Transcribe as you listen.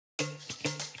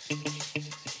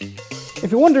If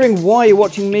you're wondering why you're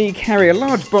watching me carry a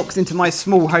large box into my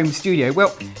small home studio,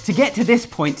 well, to get to this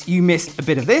point you missed a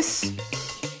bit of this,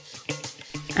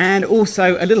 and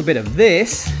also a little bit of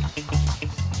this.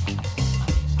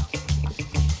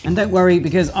 And don't worry,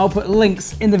 because I'll put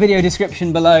links in the video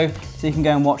description below so you can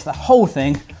go and watch the whole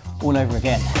thing all over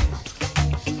again.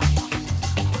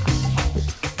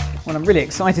 Well, I'm really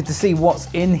excited to see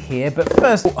what's in here, but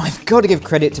first I've got to give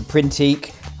credit to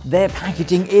Printique. Their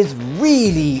packaging is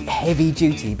really heavy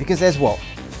duty because there's what,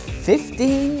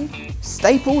 15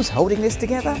 staples holding this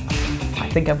together? I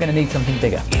think I'm going to need something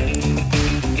bigger.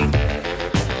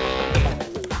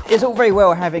 It's all very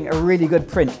well having a really good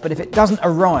print, but if it doesn't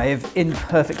arrive in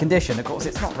perfect condition, of course,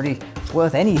 it's not really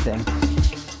worth anything.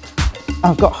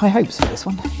 I've got high hopes for this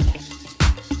one.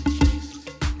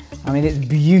 I mean, it's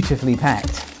beautifully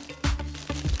packed.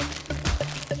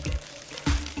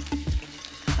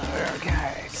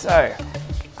 So,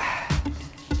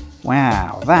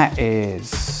 wow, that is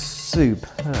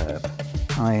superb.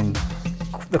 I mean,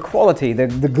 the quality, the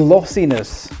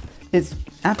glossiness, it's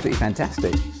absolutely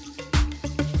fantastic.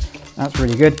 That's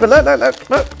really good. But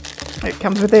look. It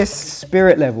comes with this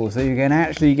spirit level, so you can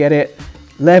actually get it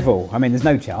level. I mean, there's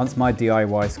no chance. My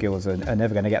DIY skills are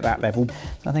never going to get that level.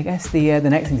 So I guess the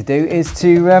next thing to do is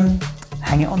to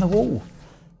hang it on the wall.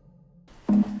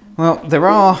 Well, there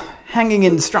are hanging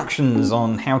instructions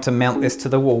on how to mount this to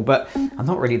the wall, but I'm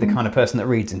not really the kind of person that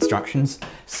reads instructions.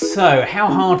 So how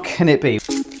hard can it be?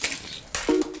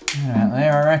 About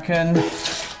there, I reckon.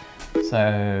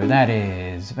 So that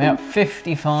is about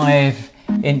 55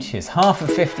 inches. Half of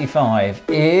 55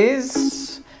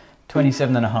 is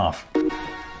 27.5.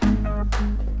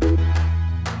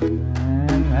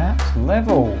 And that's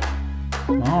level.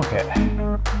 Mark it.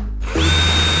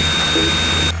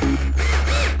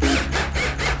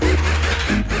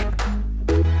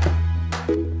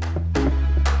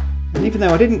 Even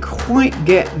though I didn't quite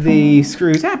get the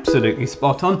screws absolutely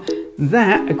spot on,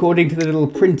 that, according to the little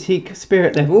Printique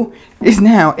spirit level, is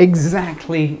now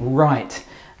exactly right.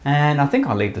 And I think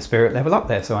I'll leave the spirit level up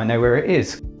there so I know where it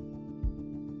is.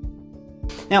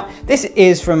 Now, this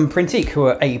is from Printique, who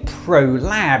are a pro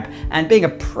lab, and being a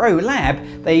pro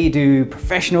lab, they do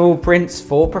professional prints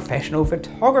for professional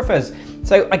photographers.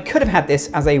 So I could have had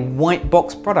this as a white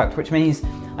box product, which means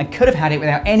I could have had it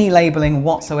without any labeling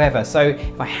whatsoever. So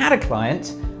if I had a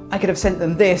client, I could have sent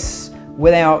them this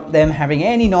without them having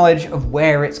any knowledge of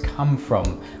where it's come from,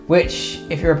 which,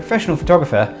 if you're a professional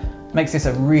photographer, makes this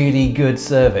a really good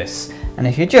service. And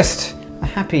if you're just a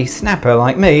happy snapper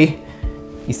like me,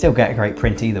 you still get a great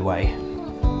print either way.